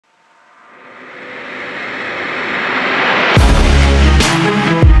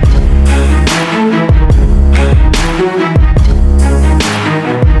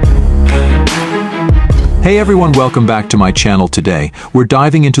Hey everyone, welcome back to my channel. Today, we're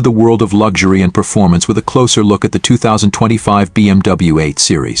diving into the world of luxury and performance with a closer look at the 2025 BMW 8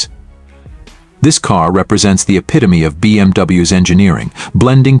 Series. This car represents the epitome of BMW's engineering,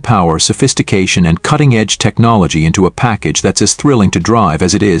 blending power, sophistication, and cutting-edge technology into a package that's as thrilling to drive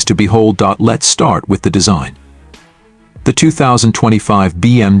as it is to behold. Let's start with the design. The 2025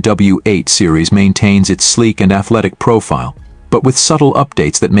 BMW 8 Series maintains its sleek and athletic profile, but with subtle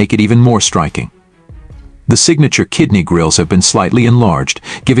updates that make it even more striking. The signature kidney grills have been slightly enlarged,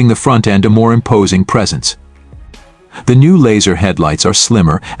 giving the front end a more imposing presence. The new laser headlights are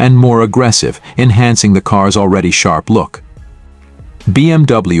slimmer and more aggressive, enhancing the car's already sharp look.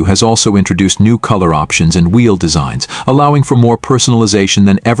 BMW has also introduced new color options and wheel designs, allowing for more personalization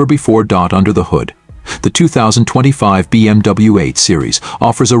than ever before. Under the hood, the 2025 BMW 8 Series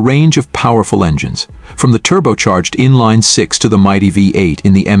offers a range of powerful engines, from the turbocharged inline-six to the mighty V8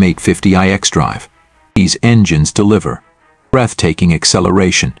 in the M850i xDrive. These engines deliver breathtaking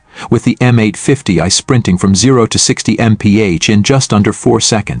acceleration, with the M850i sprinting from 0 to 60 mph in just under 4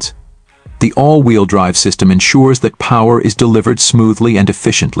 seconds. The all-wheel drive system ensures that power is delivered smoothly and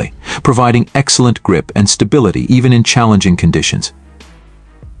efficiently, providing excellent grip and stability even in challenging conditions.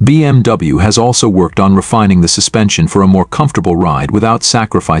 BMW has also worked on refining the suspension for a more comfortable ride without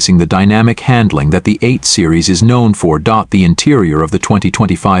sacrificing the dynamic handling that the 8 Series is known for. The interior of the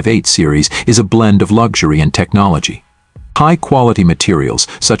 2025 8 Series is a blend of luxury and technology. High-quality materials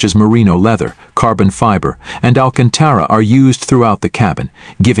such as merino leather, carbon fiber, and Alcantara are used throughout the cabin,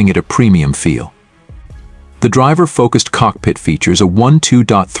 giving it a premium feel. The driver-focused cockpit features a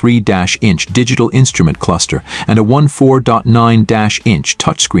 12.3-inch digital instrument cluster and a 14.9-inch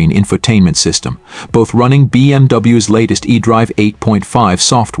touchscreen infotainment system, both running BMW's latest eDrive 8.5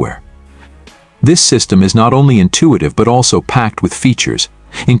 software. This system is not only intuitive but also packed with features,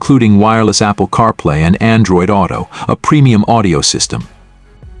 including wireless Apple CarPlay and Android Auto, a premium audio system,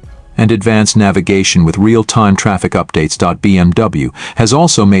 and advanced navigation with real-time traffic updates. BMW has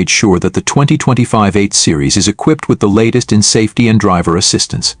also made sure that the 2025 8 Series is equipped with the latest in safety and driver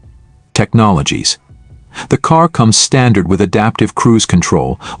assistance technologies. The car comes standard with adaptive cruise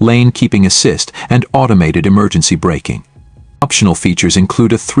control, lane keeping assist, and automated emergency braking. Optional features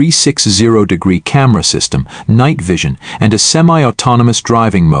include a 360-degree camera system, night vision, and a semi-autonomous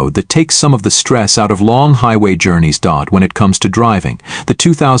driving mode that takes some of the stress out of long highway journeys. When it comes to driving, the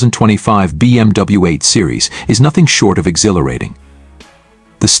 2025 BMW 8 Series is nothing short of exhilarating.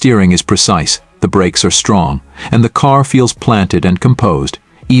 The steering is precise, the brakes are strong, and the car feels planted and composed,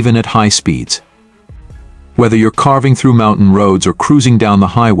 even at high speeds. Whether you're carving through mountain roads or cruising down the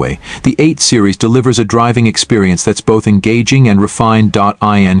highway, the 8 Series delivers a driving experience that's both engaging and refined.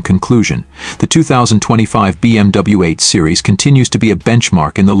 In conclusion, the 2025 BMW 8 Series continues to be a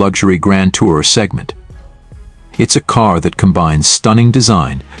benchmark in the luxury Grand Tourer segment. It's a car that combines stunning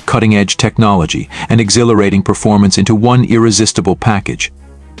design, cutting-edge technology, and exhilarating performance into one irresistible package.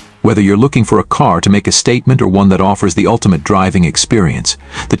 Whether you're looking for a car to make a statement or one that offers the ultimate driving experience,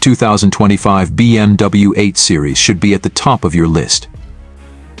 the 2025 BMW 8 Series should be at the top of your list.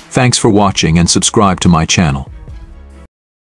 Thanks for watching and subscribe to my channel.